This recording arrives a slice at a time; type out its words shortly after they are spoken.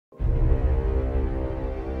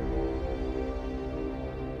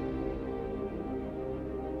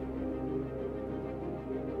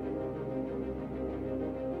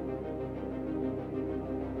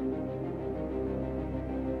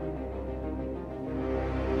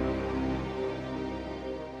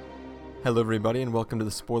Hello, everybody, and welcome to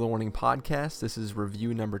the Spoiler Warning Podcast. This is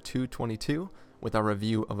review number 222 with our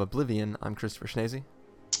review of Oblivion. I'm Christopher Schnese.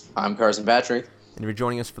 I'm Carson Patrick. And if you're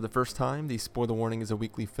joining us for the first time, the Spoiler Warning is a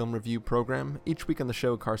weekly film review program. Each week on the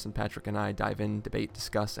show, Carson, Patrick, and I dive in, debate,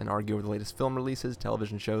 discuss, and argue over the latest film releases,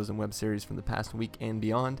 television shows, and web series from the past week and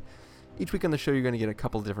beyond. Each week on the show, you're going to get a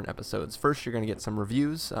couple of different episodes. First, you're going to get some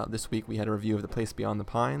reviews. This week, we had a review of The Place Beyond the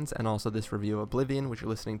Pines, and also this review of Oblivion, which you're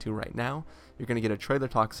listening to right now. You're going to get a trailer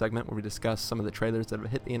talk segment where we discuss some of the trailers that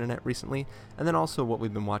have hit the internet recently, and then also what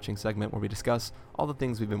we've been watching segment where we discuss all the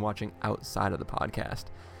things we've been watching outside of the podcast.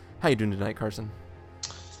 How you doing tonight, Carson?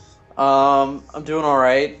 I'm doing all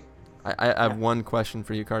right. I have one question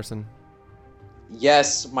for you, Carson.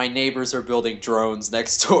 Yes, my neighbors are building drones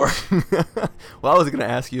next door. Well, I was going to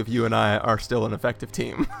ask you if you and I are still an effective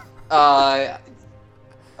team. I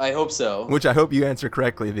hope so. Which I hope you answer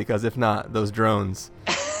correctly, because if not, those drones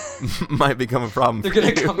might become a problem. They're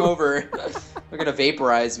going to come over. They're going to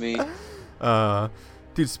vaporize me.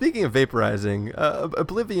 Dude, speaking of vaporizing,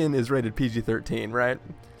 Oblivion is rated PG-13, right?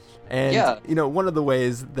 And, yeah. One of the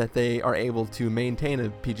ways that they are able to maintain a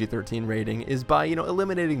PG-13 rating is by,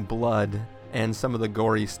 eliminating blood and some of the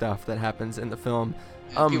gory stuff that happens in the film.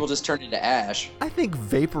 People just turn into ash. I think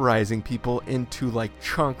vaporizing people into,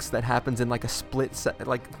 chunks that happens in, a split,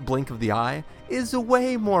 blink of the eye is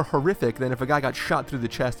way more horrific than if a guy got shot through the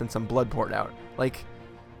chest and some blood poured out.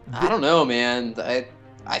 I don't know, man.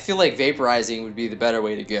 I feel like vaporizing would be the better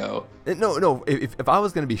way to go. No. If I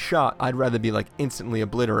was going to be shot, I'd rather be, instantly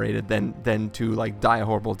obliterated than to, die a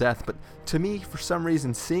horrible death. But to me, for some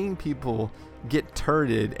reason, seeing people get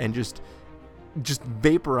turded and just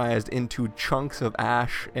vaporized into chunks of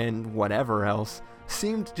ash and whatever else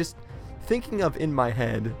seemed, just thinking of in my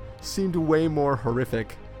head, seemed way more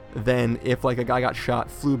horrific than if a guy got shot,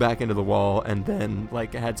 flew back into the wall, and then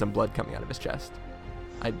had some blood coming out of his chest.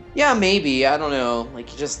 Yeah, maybe. I don't know.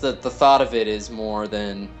 Just the thought of it is more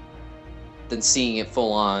than seeing it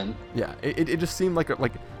full on. Yeah, it just seemed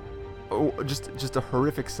just a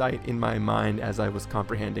horrific sight in my mind as I was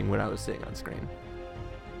comprehending what I was seeing on screen.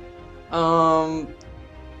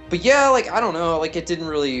 But yeah, I don't know, it didn't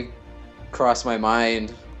really cross my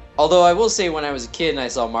mind. Although I will say, when I was a kid and I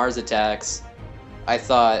saw Mars Attacks, I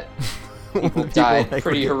thought people died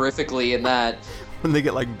pretty horrificaly in that. When they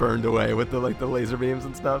get burned away with the laser beams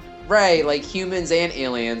and stuff. Right, humans and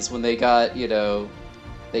aliens, when they got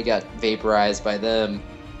vaporized by them.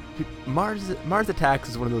 Mars Attacks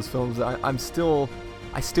is one of those films that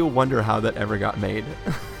I still wonder how that ever got made.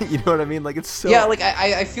 You know what I mean? It's so... Yeah,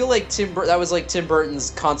 I feel like that was Tim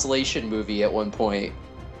Burton's consolation movie at one point.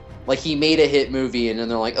 He made a hit movie, and then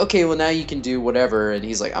they're like, okay, well, now you can do whatever. And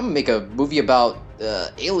he's like, I'm gonna make a movie about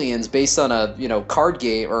aliens based on a, card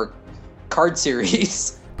game or card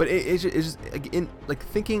series. But it's just,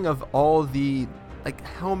 thinking of all the,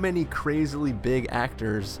 how many crazily big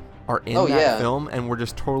actors are in that film, and we're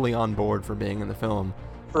just totally on board for being in the film.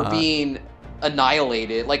 For being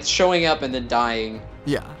annihilated, showing up and then dying.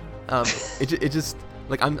 Yeah. It just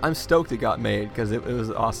I'm stoked it got made, because it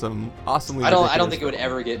was awesomely I don't think it would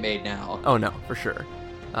ever get made now. Oh no, for sure.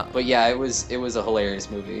 But yeah, it was a hilarious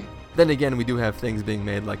movie. Then again, we do have things being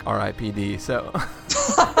made like R.I.P.D. So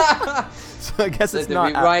I guess it's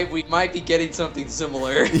not. We might be getting something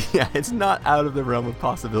similar. Yeah, it's not out of the realm of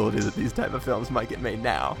possibility that these type of films might get made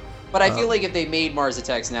now. But I feel like if they made Mars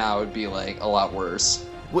Attacks now, it would be a lot worse.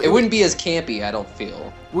 It wouldn't be as campy, I don't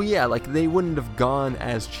feel. Well, yeah, they wouldn't have gone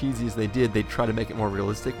as cheesy as they did. They'd try to make it more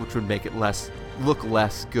realistic, which would make it look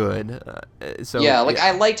less good.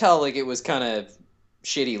 I liked how it was kind of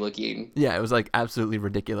shitty looking. Yeah, it was absolutely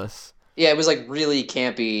ridiculous. Yeah, it was really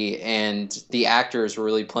campy, and the actors were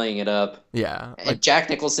really playing it up. Yeah. And Jack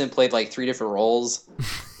Nicholson played 3 different roles.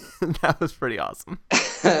 That was pretty awesome.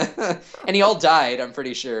 And he all died, I'm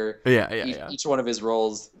pretty sure. Yeah. Each one of his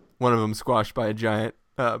roles. One of them squashed by a giant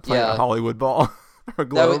playing a Hollywood ball or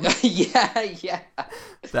globe. Yeah.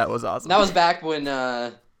 That was awesome. That was back when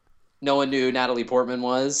no one knew Natalie Portman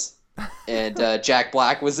was, and Jack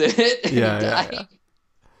Black was in it. Yeah.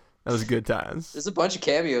 That was good times. There's a bunch of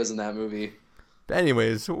cameos in that movie. But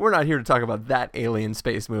anyways, we're not here to talk about that alien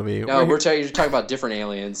space movie. No, we're talking about different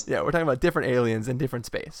aliens. Yeah, we're talking about different aliens in different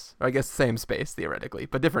space. Or I guess same space, theoretically,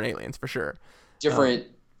 but different aliens for sure. Different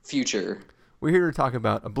future. We're here to talk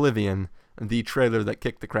about Oblivion, the trailer that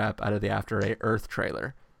kicked the crap out of the After Earth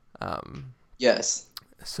trailer. Yes.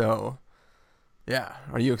 So, yeah.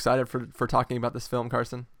 Are you excited for talking about this film,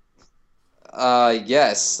 Carson?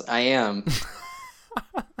 Yes, I am.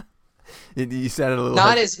 You sounded a little...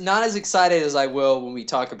 Not as excited as I will when we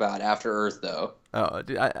talk about After Earth, though. Oh,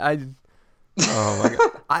 dude, I Oh my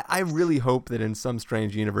god! I really hope that in some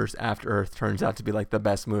strange universe, After Earth turns out to be like the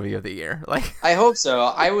best movie of the year. Like, I hope so.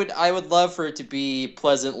 I would love for it to be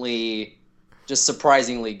pleasantly, just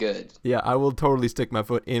surprisingly good. yeah, I will totally stick my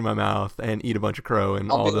foot in my mouth and eat a bunch of crow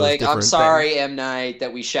and I'll all be those like, I'm different things. sorry, M. Night,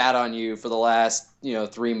 that we shat on you for the last,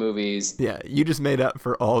 3 movies. Yeah, you just made up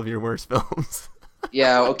for all of your worst films.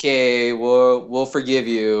 Yeah, okay, we'll forgive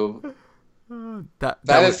you. that But I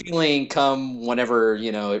that have a would feeling come whenever,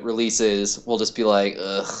 it releases, we'll just be like,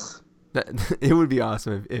 ugh. it would be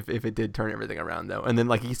awesome if it did turn everything around though, and then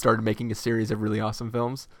like he started making a series of really awesome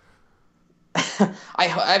films.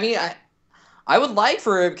 I mean, I would like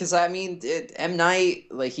for him because, I mean, M. Night,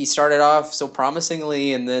 like, he started off so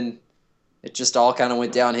promisingly, and then it just all kind of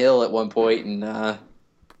went downhill at one point, and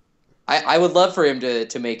I would love for him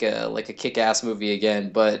to make a kick-ass movie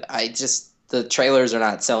again, but the trailers are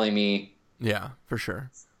not selling me, Yeah, for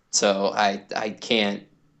sure. so I can't.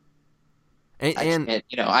 I And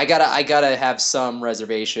can't, I gotta have some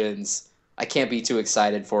reservations. I can't be too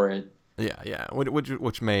excited for it. yeah,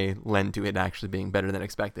 which may lend to it actually being better than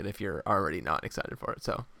expected if you're already not excited for it.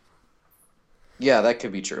 So, Yeah, that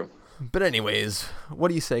could be true. but anyways, what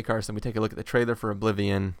do you say, Carson? We take a look at the trailer for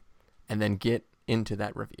Oblivion, and then get into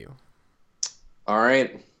that review. All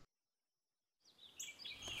right.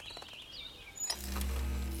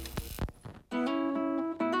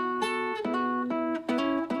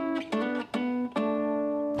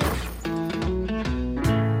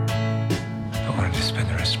 I wanted to spend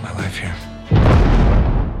the rest of my life here.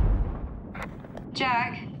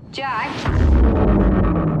 Jack.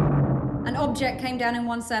 An object came down in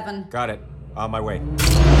 1-7. Got it. On my way.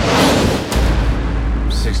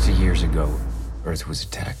 60 years ago, Earth was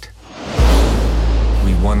attacked.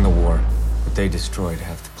 We won the war, but they destroyed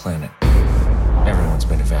half the planet. Everyone's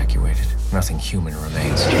been evacuated. Nothing human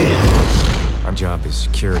remains. Our job is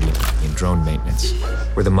security and drone maintenance.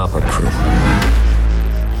 We're the mop-up crew.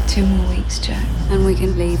 2 more weeks, Jack, and we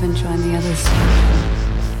can leave and join the others.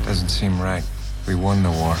 Doesn't seem right. We won the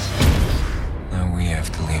war. Now we have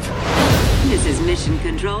to leave. This is Mission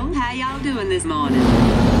Control. How y'all doing this morning?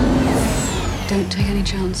 Don't take any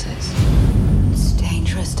chances. It's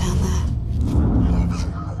dangerous down there.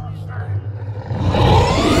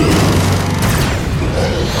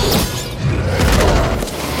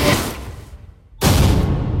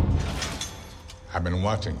 I've been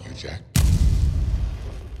watching you, Jack.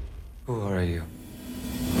 Who are you?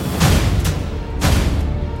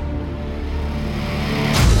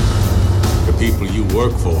 The people you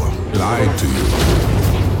work for lied to you.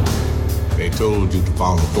 They told you to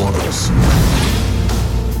follow orders.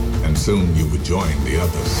 And soon you would join the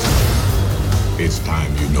others. It's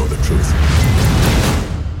time you know the truth.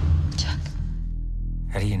 Jack.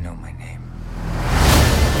 How do you know my name?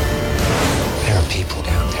 There are people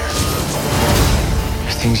down there. There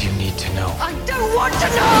are things you need to know. I don't want to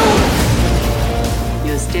know!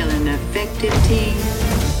 You're still an effective team.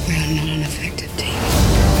 We're not an effective team.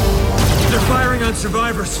 They're firing on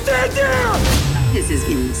survivors. Stand down! This is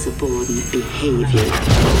insubordinate behavior.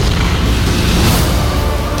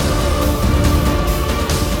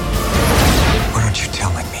 What aren't you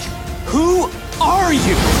telling me? Who are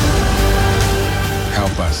you?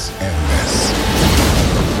 Help us end this.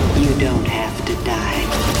 You don't have to die.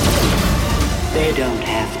 They don't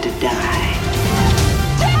have to die.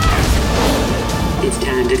 It's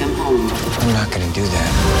time to come home. I'm not gonna do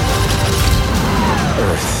that.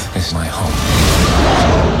 Earth is my home.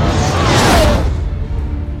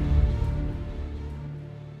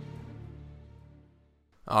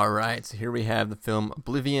 All right, so here we have the film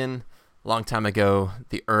Oblivion. A long time ago,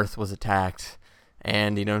 the Earth was attacked,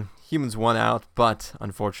 and humans won out, but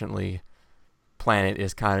unfortunately, planet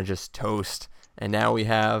is kind of just toast. And now we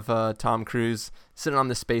have Tom Cruise sitting on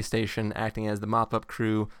the space station, acting as the mop-up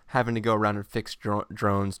crew, having to go around and fix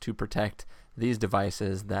drones to protect these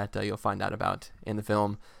devices that you'll find out about in the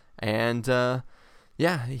film. And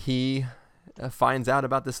he finds out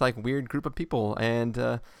about this like weird group of people,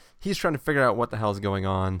 and he's trying to figure out what the hell's going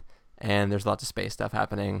on. And there's lots of space stuff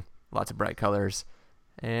happening, lots of bright colors,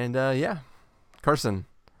 and Carson,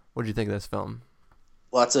 what did you think of this film?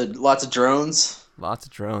 Lots of drones. Lots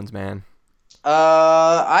of drones, man. You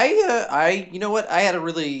know what? I had a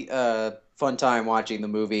really fun time watching the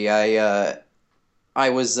movie. I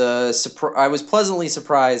was I was pleasantly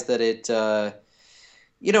surprised that it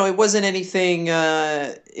it wasn't anything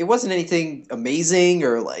amazing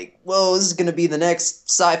or like, whoa, this is going to be the next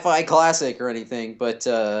sci-fi classic or anything, but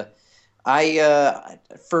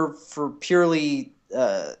for purely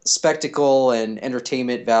spectacle and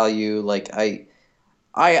entertainment value, like I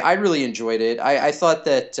really enjoyed it. I thought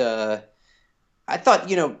that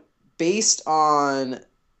based on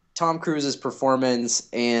Tom Cruise's performance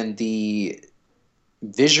and the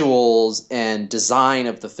visuals and design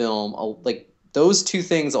of the film, like those two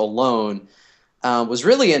things alone, was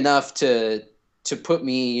really enough to put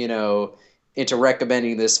me, into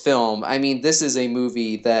recommending this film. I mean, this is a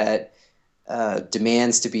movie that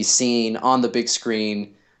demands to be seen on the big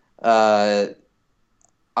screen. It's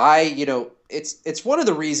one of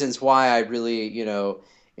the reasons why I really,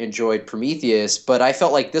 enjoyed Prometheus, but I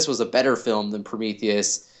felt like this was a better film than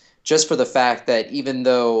Prometheus, just for the fact that even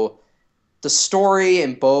though the story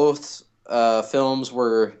in both films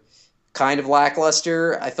were kind of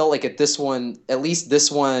lackluster, I felt like at least this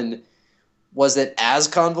one wasn't as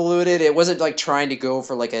convoluted. It wasn't like trying to go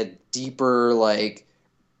for like a deeper, like,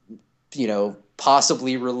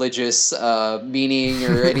 possibly religious meaning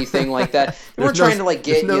or anything like that. They weren't trying to like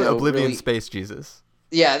get Oblivion really... Space Jesus.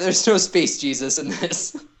 Yeah, there's no Space Jesus in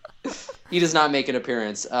this. He does not make an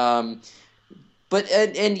appearance. But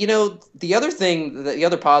the other thing, the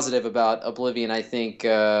other positive about Oblivion, I think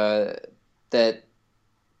that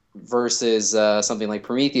versus something like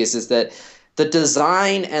Prometheus is that the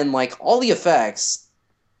design and like all the effects,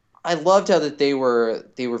 I loved how that they were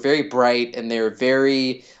very bright and they were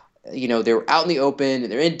very, they were out in the open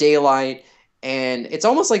and they're in daylight, and it's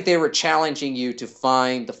almost like they were challenging you to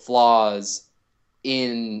find the flaws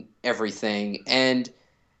in everything. And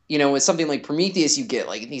with something like Prometheus, you get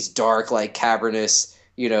like these dark, like cavernous,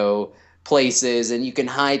 places, and you can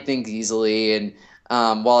hide things easily, and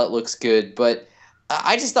while it looks good. But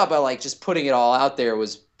I just thought by like just putting it all out there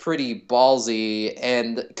was pretty ballsy,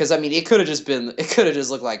 and because I mean it could have just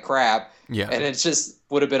looked like crap, yeah, and it just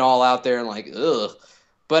would have been all out there and like ugh.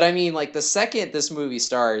 But I mean, like the second this movie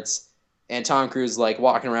starts and Tom Cruise like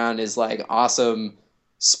walking around his like awesome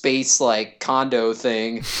space like condo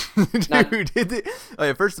thing, first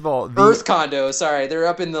of all, the Earth condo. Sorry, they're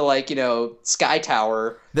up in the like sky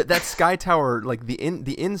tower. That sky tower, like the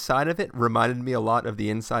inside of it reminded me a lot of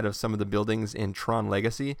the inside of some of the buildings in Tron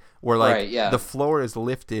Legacy, where like right, yeah. the floor is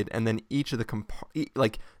lifted and then each of the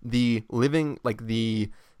like the living like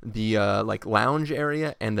the like lounge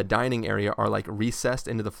area and the dining area are like recessed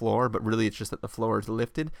into the floor, but really it's just that the floor is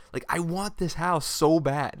lifted. Like I want this house so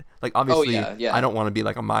bad. Like obviously I don't want to be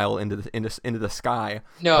like a mile into the sky.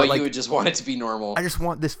 No, but, like, you would just want it to be normal. I just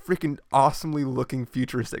want this freaking awesomely looking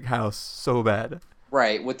futuristic house so bad.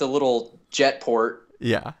 Right, with the little jet port.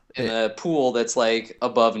 Yeah. And a pool that's like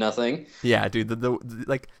above nothing. Yeah, dude, the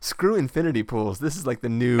like screw infinity pools. This is like the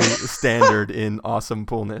new standard in awesome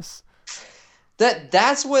poolness.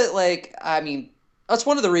 That's what, like, I mean, that's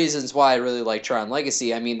one of the reasons why I really like Tron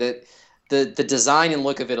Legacy. I mean, that the design and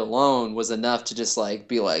look of it alone was enough to just like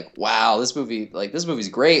be like, wow, this movie's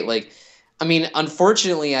great. Like, I mean,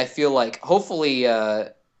 unfortunately, I feel like hopefully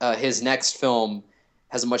his next film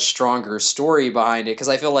has a much stronger story behind it, because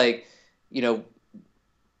I feel like,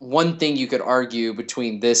 one thing you could argue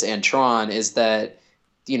between this and Tron is that,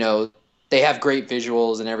 they have great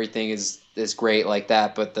visuals and everything is great like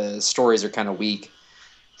that, but the stories are kind of weak.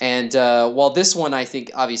 And while this one, I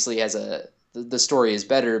think, obviously has the story is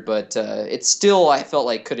better, but it's still, I felt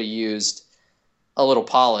like could have used a little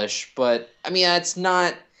polish. But I mean, it's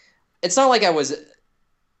not like it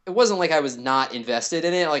wasn't like I was not invested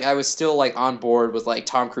in it. Like I was still like on board with like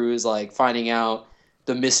Tom Cruise, like finding out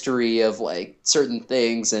the mystery of like certain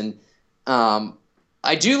things. And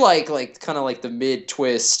I do like kind of like the mid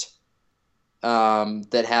twist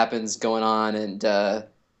that happens going on, and by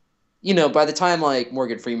the time like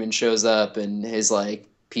Morgan Freeman shows up and his like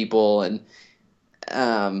people, and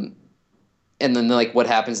then like what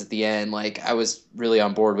happens at the end, like I was really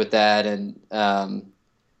on board with that. And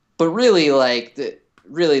but really like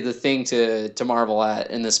the thing to marvel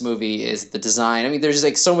at in this movie is the design. I mean, there's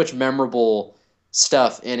like so much memorable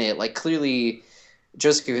stuff in it. Like clearly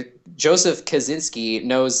Joseph Kosinski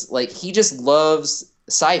knows, like he just loves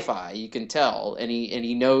sci-fi, you can tell, and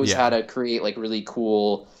he knows how to create like really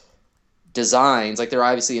cool designs. Like they're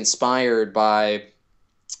obviously inspired by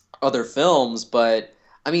other films, but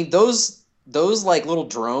I mean those like little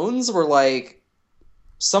drones were like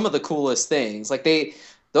some of the coolest things. Like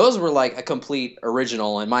those were like a complete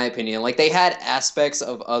original in my opinion. Like they had aspects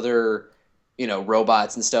of other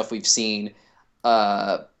robots and stuff we've seen,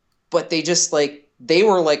 but they just like they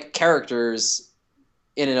were like characters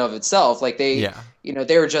in and of itself. Like they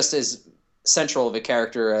were just as central of a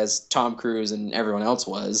character as Tom Cruise and everyone else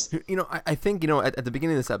was. I think at the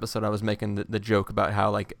beginning of this episode I was making the joke about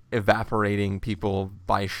how like evaporating people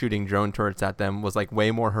by shooting drone turrets at them was like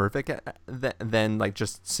way more horrific than like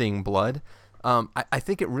just seeing blood. I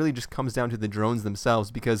think it really just comes down to the drones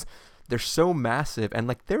themselves, because they're so massive and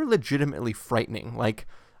like they're legitimately frightening. Like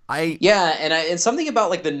Yeah, and something about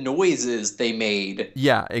like the noises they made.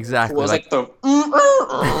 Yeah, exactly. It was like the.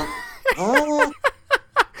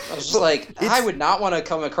 I was just like, I would not want to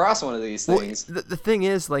come across one of these things. Well, the thing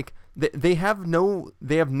is, like, they have no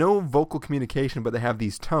vocal communication, but they have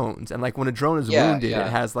these tones, and like when a drone is wounded, it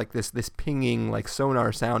has like this pinging like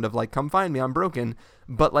sonar sound of like, come find me, I'm broken.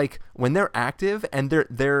 But like when they're active and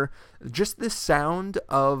they're just this sound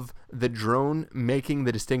of the drone making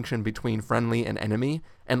the distinction between friendly and enemy,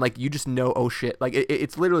 and like you just know, oh shit, like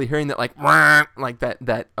it's literally hearing that like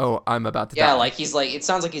that oh, I'm about to die. Yeah, like he's like, it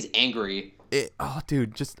sounds like he's angry.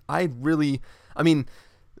 Dude, I mean,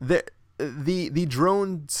 the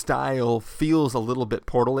drone style feels a little bit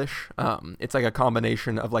Portal-ish. It's like a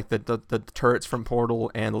combination of like the turrets from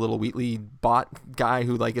Portal and the little Wheatley bot guy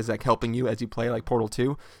who like is like helping you as you play like Portal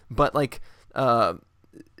 2, but like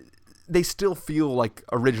they still feel like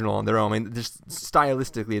original on their own. I mean, just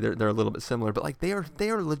stylistically they're a little bit similar, but like they are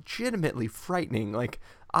legitimately frightening. Like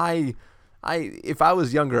if I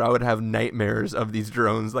was younger, I would have nightmares of these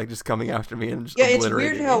drones like just coming after me and just it's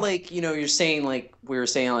weird how like, you know, you're saying like we were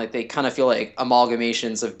saying like they kind of feel like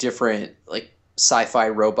amalgamations of different like sci-fi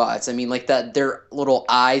robots. I mean, like that their little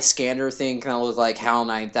eye scanner thing kind of look like HAL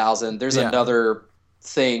 9000. There's another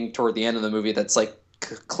thing toward the end of the movie that's like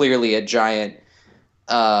clearly a giant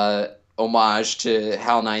homage to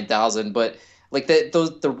HAL 9000, but like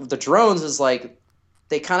the drones is like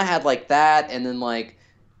they kind of had like that, and then like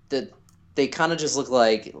they kind of just look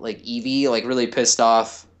like Eevee, like really pissed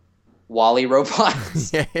off Wally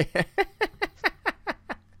robots.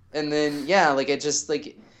 And then like it just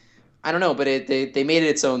like, I don't know, but they made it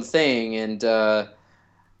its own thing, and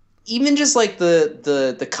even just like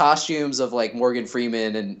the costumes of like Morgan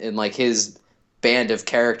Freeman and like his band of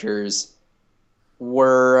characters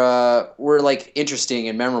were like interesting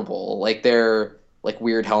and memorable. Like their like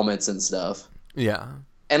weird helmets and stuff. Yeah.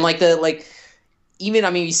 And like even,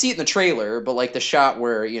 I mean, you see it in the trailer, but like the shot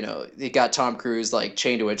where, you know, they got Tom Cruise like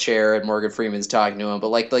chained to a chair and Morgan Freeman's talking to him, but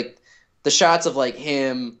like the shots of like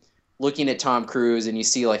him looking at Tom Cruise and you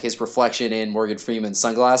see like his reflection in Morgan Freeman's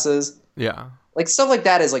sunglasses. Yeah. Like stuff like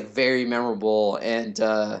that is like very memorable, and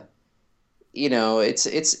you know,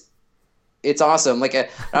 it's awesome. Like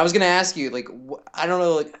I was gonna ask you, like, I don't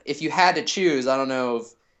know, like, if you had to choose, I don't know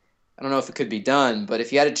if it could be done, but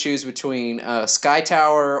if you had to choose between Sky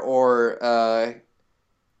Tower or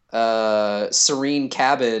Serene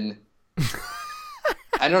Cabin,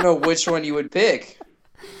 I don't know which one you would pick.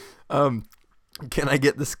 Can I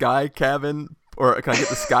get the Sky Cabin, or can I get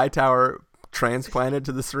the Sky Tower transplanted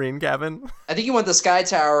to the Serene Cabin? I think you want the Sky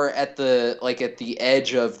Tower at the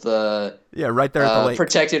edge of the right there at the lake,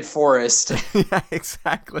 protected forest. Yeah,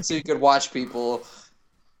 exactly. So you could watch people.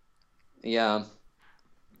 Yeah,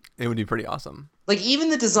 it would be pretty awesome. Like even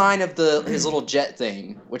the design of his little jet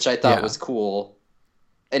thing, which I thought was cool,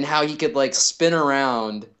 and how he could like spin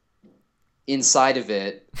around inside of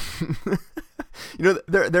it. You know,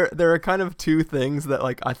 there are kind of two things that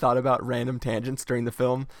like I thought about, random tangents during the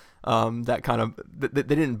film. That kind of they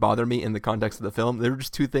didn't bother me in the context of the film. There were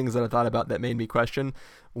just two things that I thought about that made me question.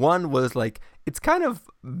 One was like, it's kind of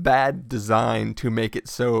bad design to make it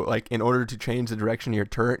so like in order to change the direction of your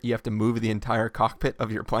turret, you have to move the entire cockpit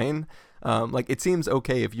of your plane. Like it seems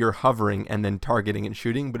okay if you're hovering and then targeting and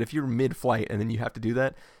shooting, but if you're mid-flight and then you have to do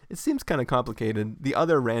that, it seems kind of complicated. The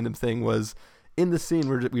other random thing was in the scene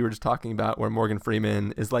where we were just talking about, where Morgan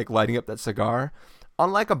Freeman is like lighting up that cigar.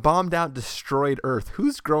 On like a bombed out, destroyed Earth,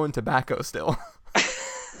 who's growing tobacco still?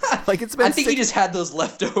 Like it's been. I think he just had those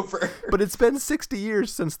left over. But it's been 60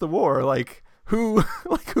 years since the war. Like who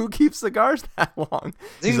keeps cigars that long?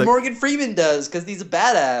 Dude, like, Morgan Freeman does, because he's a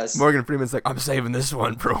badass. Morgan Freeman's like, I'm saving this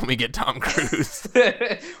one for when we get Tom Cruise.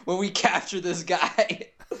 When we capture this guy,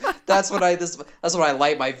 that's when I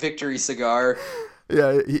light my victory cigar.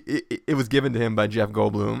 Yeah, it was given to him by Jeff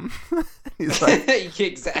Goldblum. He's like,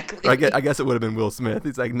 exactly. I guess it would have been Will Smith.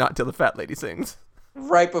 He's like, not till the fat lady sings.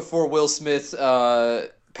 Right before Will Smith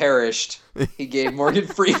perished, he gave Morgan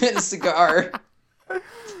Freeman a cigar.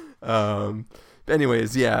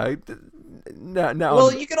 Anyways, yeah. Now.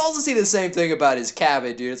 Well, you could also see the same thing about his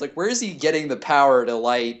cabin, dude. It's like, where is he getting the power to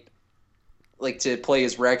light, like to play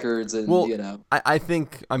his records and you know? I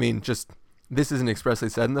think, I mean, just. This isn't expressly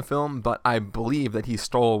said in the film, but I believe that he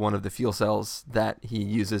stole one of the fuel cells that he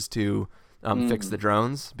uses to fix the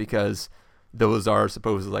drones, because those are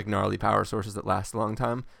supposedly like gnarly power sources that last a long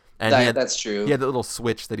time. And that's true. He had the little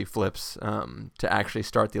switch that he flips to actually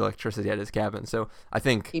start the electricity at his cabin. So I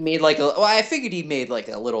think he made like I figured he made like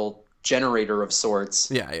a little generator of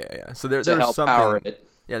sorts. Yeah. So there's help something. Power it.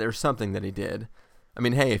 Yeah, there's something that he did. I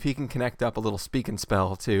mean, hey, if he can connect up a little speak and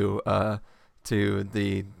spell to to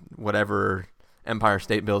the whatever Empire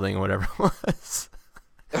State Building or whatever it was.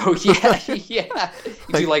 Oh yeah, yeah.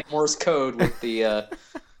 You do like Morse code with the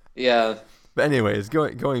yeah. But anyways,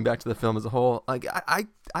 going back to the film as a whole, like I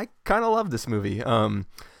kind of love this movie.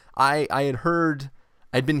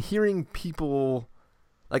 I'd been hearing people,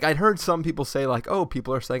 like I'd heard some people say like, oh,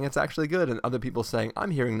 people are saying it's actually good, and other people saying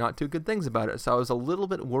I'm hearing not too good things about it. So I was a little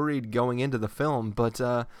bit worried going into the film, but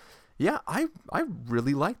yeah, I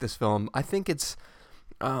really like this film. I think it's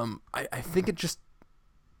I think it just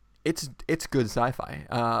it's good sci-fi.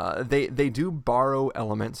 They do borrow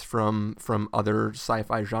elements from other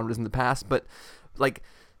sci-fi genres in the past, but like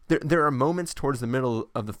there are moments towards the middle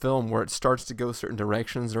of the film where it starts to go certain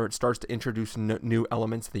directions, or it starts to introduce new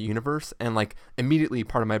elements of the universe, and like immediately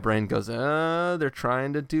part of my brain goes, they're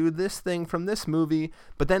trying to do this thing from this movie.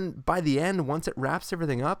 But then by the end, once it wraps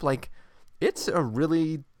everything up, like it's a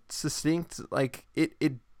really succinct, like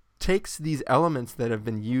it takes these elements that have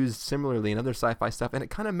been used similarly in other sci-fi stuff, and it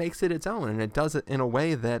kind of makes it its own, and it does it in a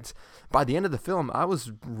way that by the end of the film I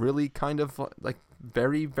was really kind of like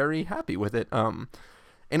very, very happy with it.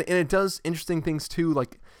 And it does interesting things too,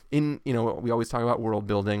 like in, we always talk about world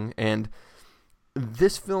building, and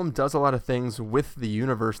this film does a lot of things with the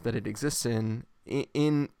universe that it exists in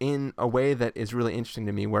a way that is really interesting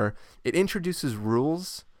to me, where it introduces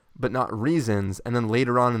rules but not reasons, and then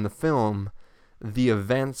later on in the film the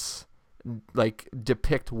events like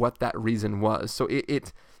depict what that reason was. So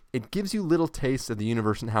it gives you little tastes of the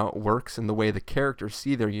universe and how it works and the way the characters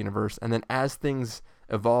see their universe, and then as things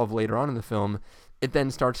evolve later on in the film, it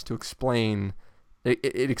then starts to explain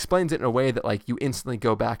it explains it in a way that like you instantly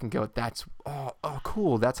go back and go, that's oh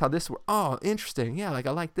cool, that's how this works, oh interesting, yeah, like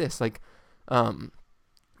I like this, like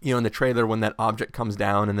in the trailer when that object comes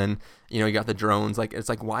down and then you got the drones, like it's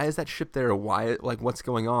like, why is that ship there, why, like what's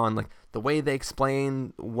going on, like the way they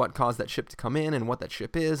explain what caused that ship to come in and what that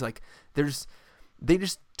ship is, like they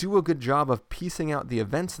just do a good job of piecing out the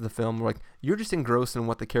events of the film, where like you're just engrossed in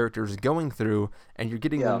what the character is going through, and you're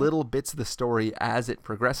getting little bits of the story as it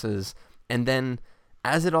progresses, and then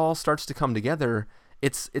as it all starts to come together,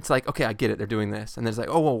 it's like, okay, I get it, they're doing this, and there's like,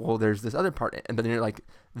 oh well, there's this other part, and then you're like,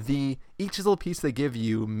 each little piece they give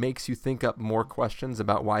you makes you think up more questions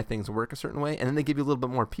about why things work a certain way, and then they give you a little bit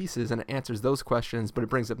more pieces and it answers those questions, but it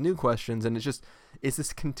brings up new questions, and it's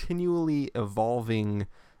this continually evolving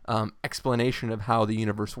explanation of how the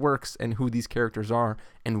universe works and who these characters are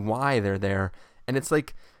and why they're there. And it's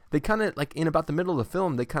like they kind of like in about the middle of the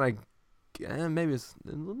film, they kind of maybe it's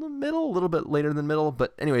in the middle, a little bit later than middle,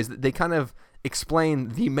 but anyways, they kind of explain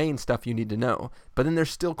the main stuff you need to know, but then there's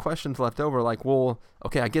still questions left over, like, well,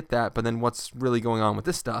 okay, I get that, but then what's really going on with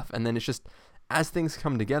this stuff? And then it's just, as things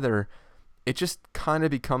come together, it just kind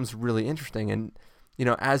of becomes really interesting. And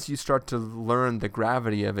as you start to learn the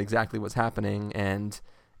gravity of exactly what's happening and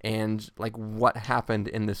like what happened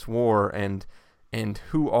in this war and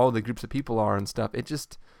who all the groups of people are and stuff, it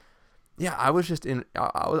just, I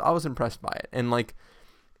was impressed by it. And like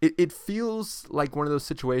it feels like one of those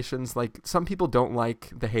situations, like some people don't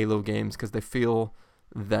like the Halo games because they feel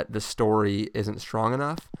that the story isn't strong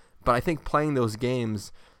enough, but I think playing those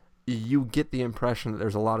games, you get the impression that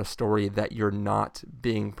there's a lot of story that you're not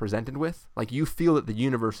being presented with. Like you feel that the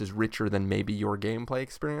universe is richer than maybe your gameplay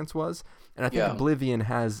experience was. And I think Oblivion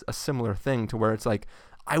has a similar thing, to where it's like,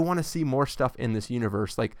 I want to see more stuff in this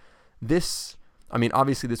universe. Like this, I mean,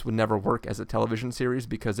 obviously this would never work as a television series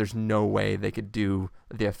because there's no way they could do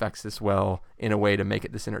the effects this well in a way to make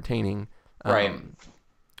it this entertaining, right?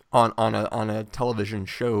 On a television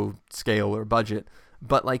show scale or budget.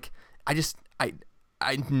 But like,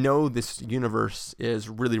 I know this universe is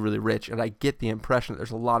really, really rich, and I get the impression that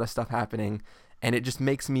there's a lot of stuff happening, and it just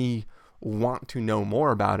makes me want to know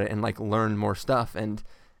more about it and like learn more stuff. And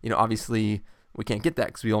obviously we can't get that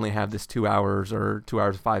because we only have this 2 hours or 2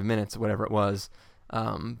 hours 5 minutes, whatever it was.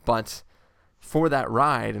 But for that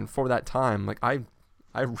ride and for that time, like I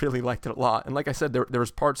really liked it a lot. And like I said, there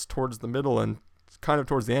was parts towards the middle and kind of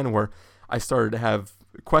towards the end where I started to have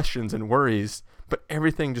questions and worries, but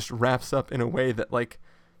everything just wraps up in a way that like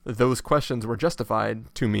those questions were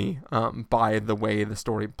justified to me by the way the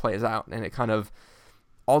story plays out. And it kind of,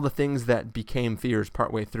 all the things that became fears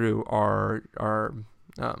partway through are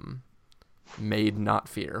made not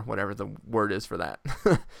fear, whatever the word is for that,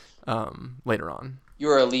 later on. You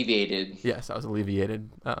were alleviated. Yes, I was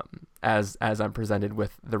alleviated as I'm presented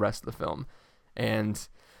with the rest of the film. And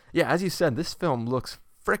yeah, as you said, this film looks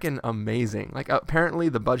freaking amazing. Like apparently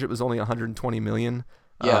the budget was only $120 million.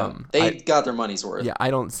 Yeah, they got their money's worth. Yeah,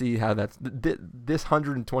 I don't see how that's this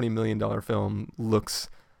 $120 million film looks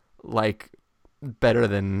like better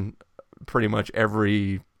than pretty much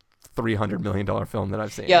every $300 million film that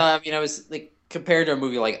I've seen. Yeah, I mean, I was like compared to a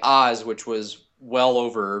movie like Oz, which was well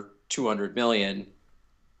over 200 million.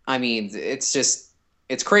 I mean, it's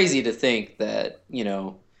crazy to think that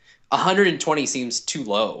 120 seems too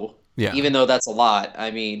low. Yeah. Even though that's a lot.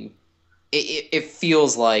 I mean, it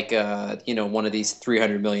feels like one of these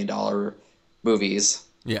 $300 million movies.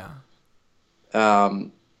 Yeah.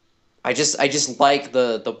 I just like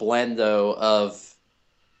the blend though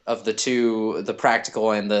of the two, the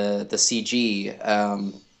practical and the CG.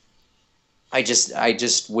 I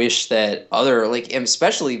just wish that other, like,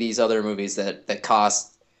 especially these other movies that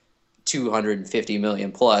cost 250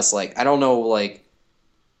 million plus, like, I don't know, like,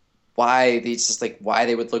 why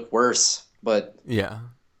they would look worse, but Yeah.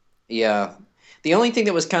 yeah. The only thing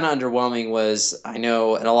that was kind of underwhelming was, I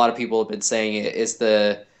know, and a lot of people have been saying it, is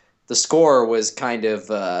the score was kind of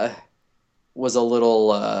was a little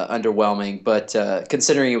underwhelming, but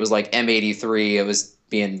considering it was like M83, it was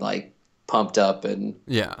being like pumped up and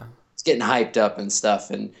Yeah. it's getting hyped up and stuff,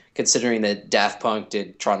 and considering that Daft Punk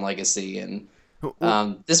did Tron Legacy, and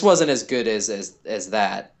this wasn't as good as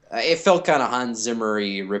that. It felt kind of Hans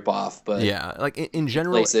Zimmer-y ripoff, but yeah, like in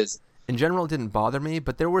general, places. In general, it didn't bother me,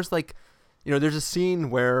 but there was like, there's a scene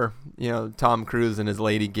where Tom Cruise and his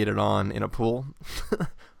lady get it on in a pool.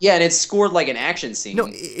 Yeah, and it's scored like an action scene. No,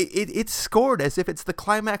 it's scored as if it's the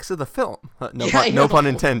climax of the film. No pun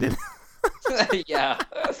intended. Yeah.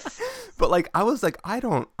 But like, I was like, I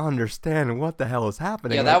don't understand what the hell is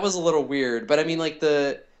happening. Yeah, like, that was a little weird. But I mean, like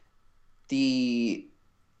the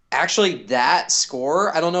actually that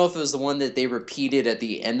score, I don't know if it was the one that they repeated at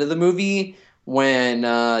the end of the movie when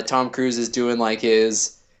Tom Cruise is doing like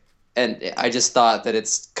his, and I just thought that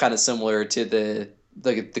it's kind of similar to the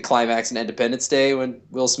climax in Independence Day when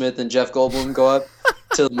Will Smith and Jeff Goldblum go up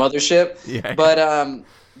to the mothership. Yeah. But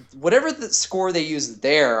whatever the score they used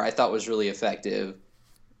there, I thought was really effective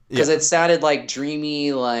because it sounded like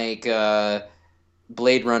dreamy, like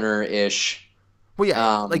Blade Runner-ish. Well,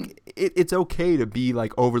 yeah, like it's okay to be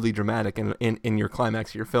like overly dramatic in your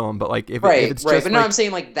climax of your film, but like if it's just but no, I'm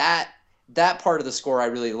saying like that part of the score I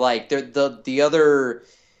really like. The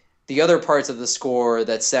other parts of the score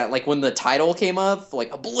that sound like when the title came up,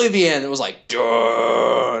 like Oblivion, it was like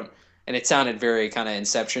dun, and it sounded very kind of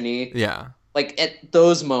Inception-y. Yeah. Like at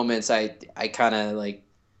those moments, I kind of like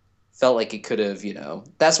felt like it could have,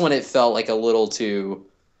 that's when it felt like a little too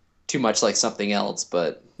much like something else.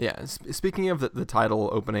 But yeah, speaking of the title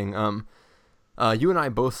opening, you and I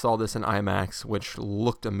both saw this in IMAX, which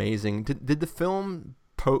looked amazing. Did the film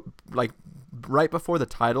like right before the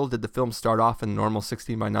title? Did the film start off in normal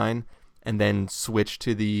 16:9 and then switch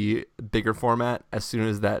to the bigger format as soon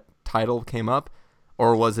as that title came up,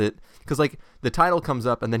 or was it because like the title comes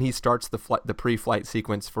up and then he starts the pre-flight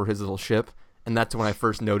sequence for his little ship, and that's when I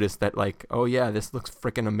first noticed that like, oh yeah, this looks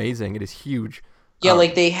freaking amazing. It is huge. Yeah,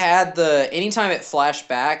 like they had anytime it flashed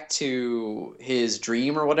back to his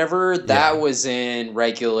dream or whatever, that was in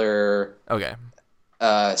regular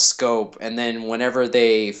scope. And then whenever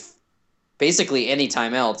basically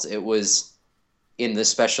anytime else, it was in the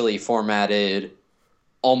specially formatted,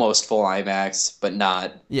 almost full IMAX, but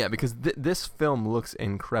not. Yeah, because this film looks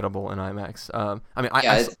incredible in IMAX. I mean,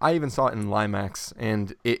 I even saw it in Limax,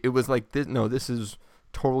 and it was like, this is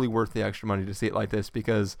totally worth the extra money to see it like this,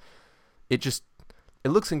 because it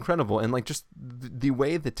looks incredible, and like just the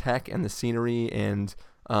way the tech and the scenery and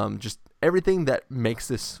just everything that makes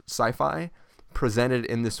this sci-fi presented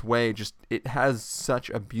in this way, just it has such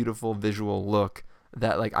a beautiful visual look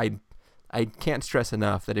that like I can't stress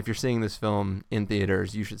enough that if you're seeing this film in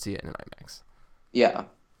theaters, you should see it in IMAX. Yeah.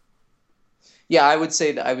 Yeah, I would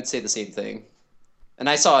say the same thing. And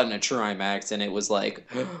I saw it in a true IMAX, and it was like,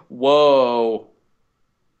 whoa.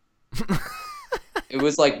 It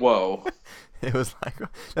was like, whoa. It was like,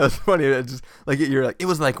 that was funny. It just like you're like, it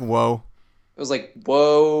was like, whoa. It was like,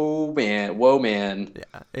 whoa, man.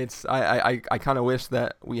 Yeah, it's I kind of wish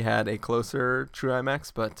that we had a closer true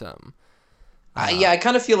IMAX, but yeah, I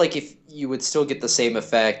kind of feel like if you would still get the same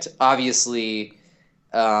effect, obviously,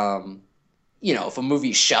 if a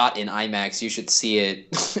movie's shot in IMAX, you should see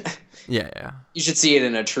it. Yeah. You should see it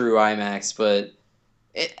in a true IMAX, but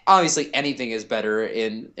obviously anything is better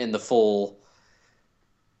in the full.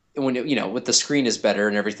 When with the screen is better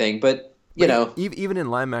and everything, but even in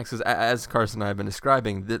Limax, as Carson and I have been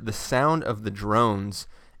describing, the sound of the drones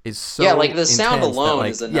is so like the sound alone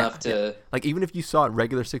is enough to like, even if you saw it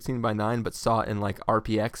regular 16:9 but saw it in like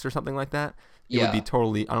RPX or something like that, it would be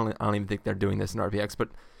totally. I don't even think they're doing this in RPX, but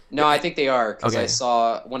no, I think they are, because I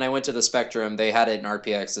saw when I went to the Spectrum, they had it in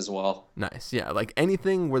RPX as well. Nice, yeah. Like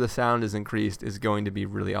anything where the sound is increased is going to be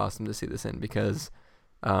really awesome to see this in, because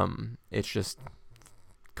it's just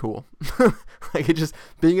cool. Like, it just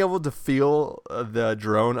being able to feel the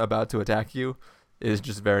drone about to attack you is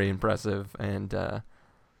just very impressive and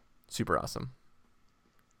super awesome.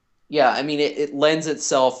 Yeah, I mean, it lends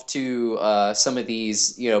itself to some of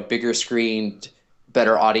these, bigger screened,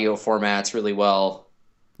 better audio formats really well.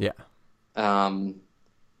 Yeah.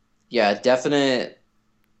 Yeah, definite.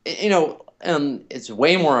 And it's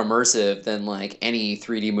way more immersive than like any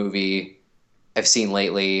 3D movie I've seen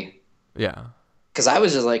lately. Yeah. Because I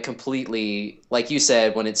was just like completely, like you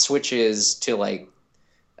said, when it switches to like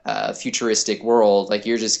futuristic world, like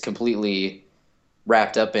you're just completely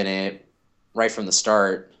wrapped up in it right from the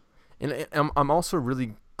start. And I'm also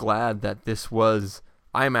really glad that this was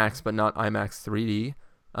IMAX, but not IMAX 3D.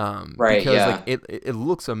 Right, because yeah. like it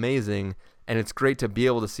looks amazing, and it's great to be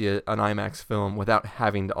able to see an IMAX film without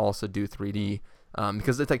having to also do 3D.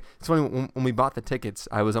 Because it's funny, when we bought the tickets,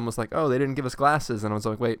 I was almost like, oh, they didn't give us glasses, and I was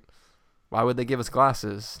like, wait, why would they give us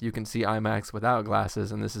glasses? You can see IMAX without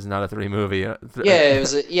glasses, and this is not a 3D movie.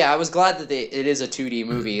 Yeah, I was glad that it is a 2D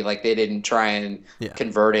movie. Like they didn't try and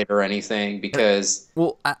convert it or anything because.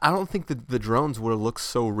 Well, I don't think the drones would have looked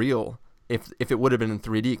so real if it would have been in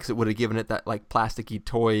 3D, because it would have given it that like plasticky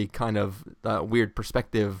toy kind of weird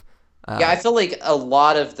perspective. Yeah, I feel like a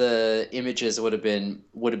lot of the images would have been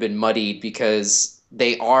muddied because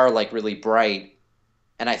they are like really bright,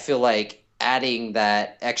 and I feel like adding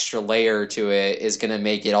that extra layer to it is going to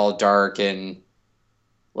make it all dark and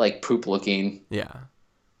like poop looking. Yeah.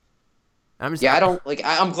 I'm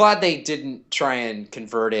glad they didn't try and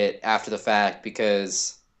convert it after the fact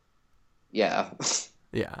because, yeah.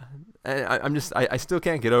 Yeah. And I still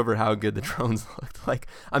can't get over how good the drones looked. Like,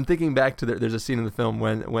 I'm thinking back to there's a scene in the film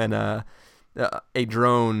when a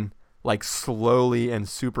drone like slowly and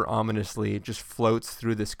super ominously just floats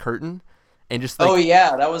through this curtain. And just like, oh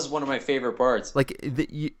yeah, that was one of my favorite parts. Like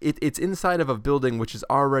it's inside of a building which is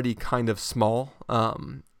already kind of small,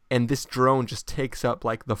 and this drone just takes up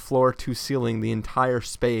like the floor to ceiling, the entire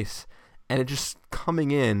space, and it just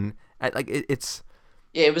coming in at like it's.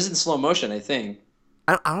 Yeah, it was in slow motion, I think.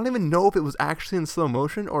 I don't even know if it was actually in slow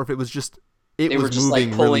motion or if it was just they were just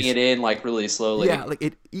like pulling it in like really slowly. Yeah,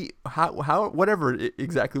 like how whatever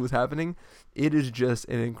exactly was happening, it is just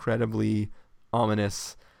an incredibly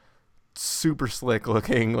ominous, super slick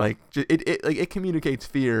looking, like it communicates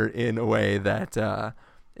fear in a way that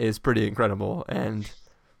is pretty incredible. And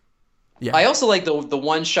yeah, I also like the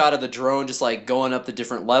one shot of the drone just like going up the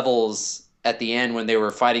different levels at the end when they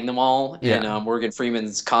were fighting them all in Morgan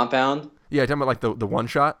Freeman's compound. Yeah, talking about like the one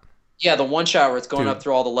shot. Yeah, the one shot where it's going up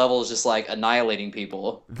through all the levels, just like annihilating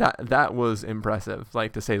people. That was impressive,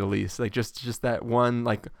 like to say the least. Like just that one,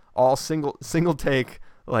 like all single take.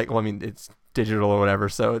 Like, well, I mean, it's digital or whatever,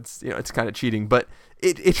 so it's it's kind of cheating, but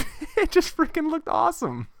it just freaking looked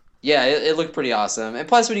awesome. Yeah, it looked pretty awesome. And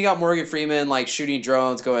plus, when you got Morgan Freeman like shooting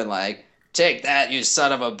drones, going like, "Take that, you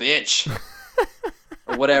son of a bitch,"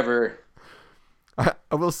 or whatever.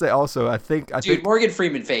 I will say also, I think Morgan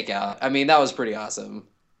Freeman fake out. I mean, that was pretty awesome.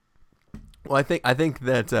 Well, I think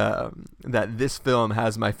that that this film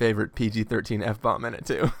has my favorite PG-13 F-bomb in it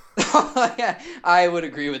too. Yeah, I would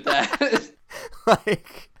agree with that.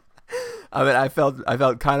 Like, I mean, I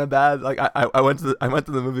felt kind of bad. Like, I went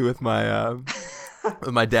to the movie with my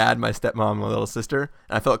with my dad, my stepmom, and my little sister,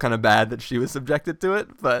 and I felt kind of bad that she was subjected to it,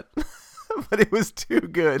 but but it was too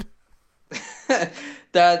good.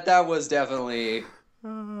 That was definitely,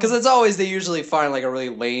 because it's always, they usually find like a really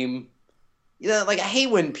lame, like I hate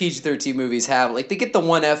when PG-13 movies have like, they get the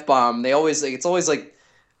one F-bomb, they always like, it's always like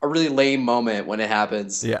a really lame moment when it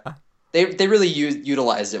happens. Yeah, they really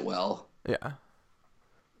utilized it well.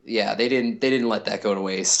 Yeah, they didn't let that go to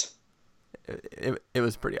waste. It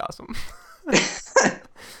was pretty awesome.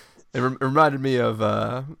 It reminded me of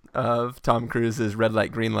Tom Cruise's red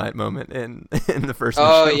light, green light moment in the first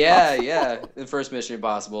Mission Impossible. Yeah, the first Mission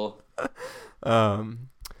Impossible. But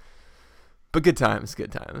good times.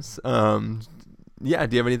 Yeah,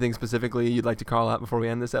 do you have anything specifically you'd like to call out before we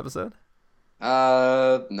end this episode?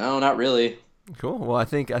 No, not really. Cool. Well, I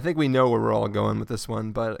think we know where we're all going with this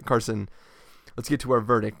one, but Carson, let's get to our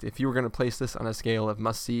verdict. If you were going to place this on a scale of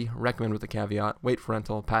must see, recommend with a caveat, wait for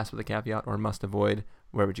rental, pass with a caveat, or must avoid,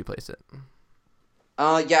 where would you place it?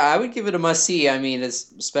 Yeah, I would give it a must see. I mean,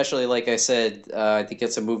 it's especially like I said, I think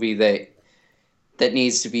it's a movie that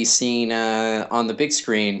needs to be seen on the big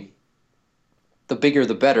screen. The bigger,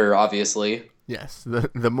 the better, obviously. Yes,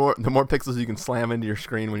 the more pixels you can slam into your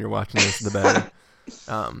screen when you're watching this, the better.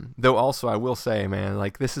 Though also, I will say, man,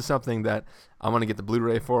 like this is something that I want to get the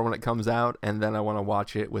Blu-ray for when it comes out, and then I want to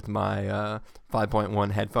watch it with my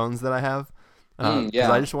 5.1 headphones that I have. 'Cause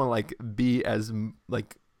I just want to like be as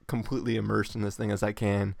like completely immersed in this thing as I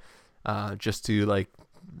can, just to like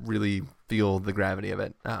really feel the gravity of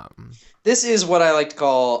it. This is what I like to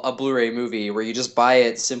call a Blu-ray movie, where you just buy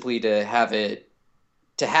it simply to have it,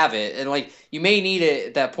 and like you may need it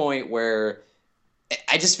at that point where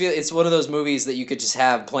I just feel it's one of those movies that you could just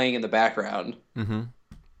have playing in the background. Mm-hmm.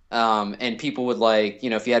 And people would like,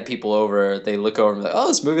 if you had people over, they look over and be like, oh,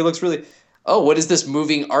 this movie looks really, oh, what is this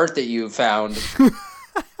moving art that you found?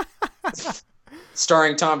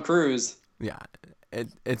 Starring Tom Cruise. Yeah,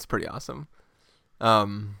 it's pretty awesome. But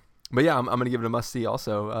yeah, I'm going to give it a must-see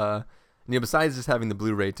also. Besides just having the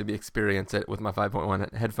Blu-ray to experience it with my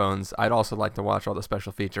 5.1 headphones, I'd also like to watch all the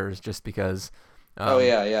special features just because...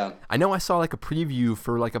 yeah. I know I saw like a preview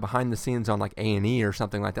for like a behind-the-scenes on like A&E or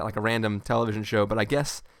something like that, like a random television show, but I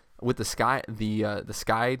guess with the Sky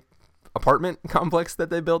apartment complex that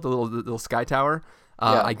they built, the little Sky Tower,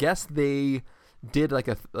 I guess they did like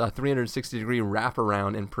a 360-degree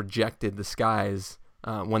wraparound and projected the skies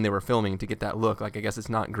when they were filming to get that look. Like, I guess it's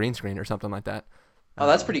not green screen or something like that. Oh,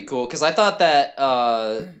 that's pretty cool, because I thought that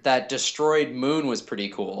that destroyed moon was pretty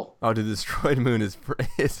cool. Oh, the destroyed moon is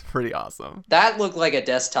pretty awesome. That looked like a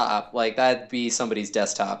desktop. Like, that'd be somebody's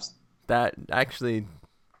desktops. That actually,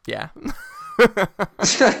 yeah.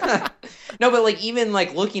 No, but like even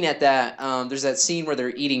like looking at that, there's that scene where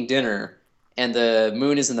they're eating dinner and the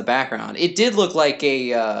moon is in the background. It did look like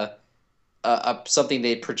a something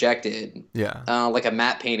they projected. Yeah. Like a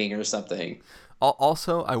matte painting or something.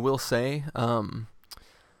 Also, I will say,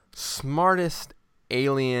 smartest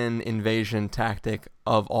alien invasion tactic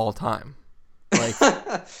of all time. Like,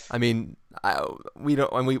 I mean, we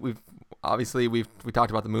talked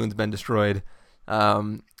about the moon's been destroyed.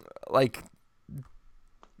 Like,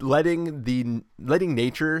 letting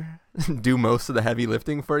nature do most of the heavy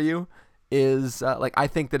lifting for you is like, I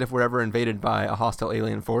think that if we're ever invaded by a hostile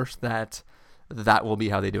alien force, that will be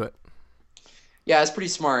how they do it. Yeah, it's pretty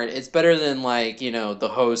smart. It's better than like, The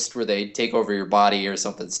Host where they take over your body or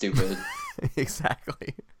something stupid.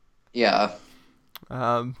 Exactly. Yeah.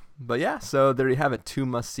 But yeah, so there you have it. 2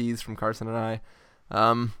 must-sees from Carson and I.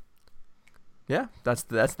 Yeah, that's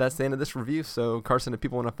the end of this review. So Carson, if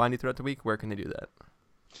people want to find you throughout the week, where can they do that?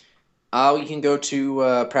 You can go to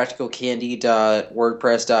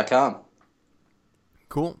practicalcandy.wordpress.com.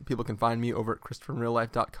 Cool. People can find me over at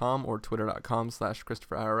ChristopherInRealLife.com or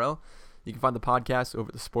Twitter.com/ChristopherIRL. You can find the podcast over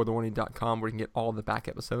at thespoilerwarning.com, where you can get all the back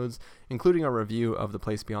episodes, including our review of The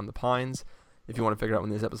Place Beyond the Pines. If you want to figure out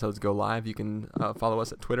when these episodes go live, you can follow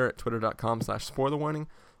us at Twitter at twitter.com/spoilerwarning,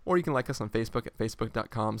 or you can like us on Facebook at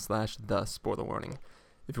facebook.com/thespoilerwarning.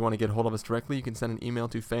 If you want to get a hold of us directly, you can send an email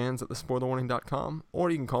to fans@thespoilerwarning.com,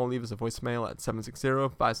 or you can call and leave us a voicemail at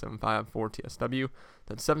 760-575-4TSW.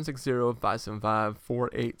 That's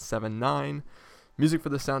 760-575-4879. Music for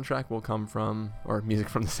the soundtrack will come from, or music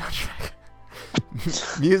from the soundtrack.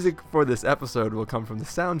 Music for this episode will come from the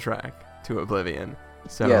soundtrack to Oblivion.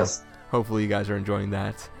 So yes. Hopefully you guys are enjoying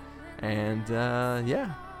that. And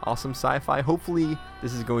yeah, awesome sci-fi. Hopefully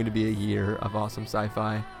this is going to be a year of awesome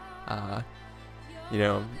sci-fi.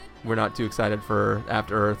 We're not too excited for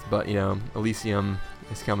After Earth, but Elysium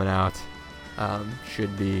is coming out.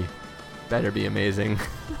 Better be amazing.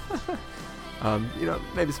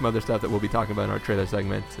 Maybe some other stuff that we'll be talking about in our trailer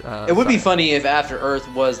segment. It would be funny if After Earth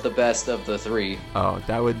was the best of the 3. Oh,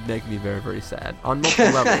 that would make me very, very sad on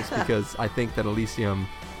multiple levels, because I think that Elysium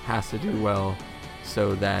has to do well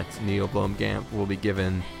so that Neil Blomkamp will be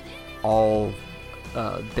given all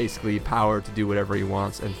basically power to do whatever he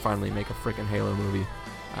wants and finally make a freaking Halo movie.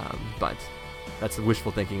 But that's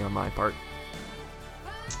wishful thinking on my part.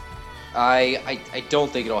 I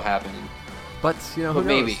don't think it'll happen. But who knows?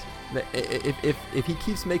 Maybe. If he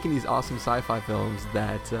keeps making these awesome sci-fi films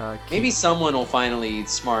that maybe someone will finally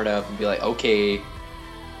smart up and be like, okay,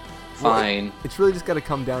 fine. Well, it's really just got to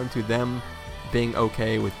come down to them being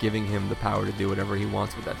okay with giving him the power to do whatever he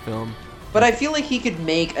wants with that film. But I feel like he could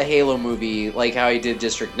make a Halo movie like how he did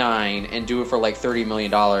District 9 and do it for like $30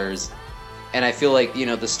 million. And I feel like,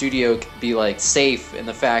 the studio could be like safe in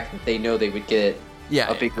the fact that they know they would get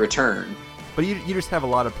a big return. But you just have a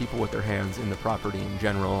lot of people with their hands in the property in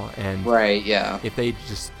general, and right, yeah. If they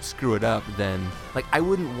just screw it up, then like I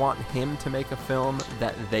wouldn't want him to make a film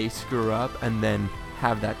that they screw up and then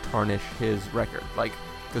have that tarnish his record. Like,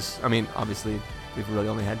 because I mean, obviously we've really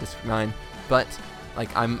only had District 9, but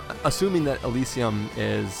like I'm assuming that Elysium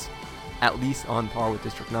is at least on par with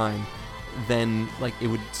District 9. Then like it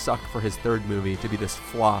would suck for his third movie to be this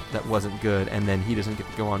flop that wasn't good, and then he doesn't get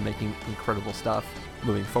to go on making incredible stuff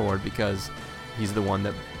moving forward because he's the one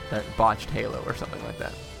that botched Halo or something like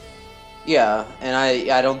that. Yeah, and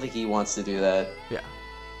I don't think he wants to do that. Yeah.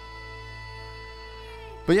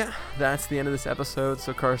 But yeah, that's the end of this episode.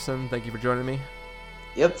 So Carson, thank you for joining me.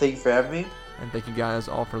 Yep, thank you for having me. And thank you guys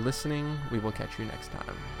all for listening. We will catch you next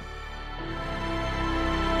time.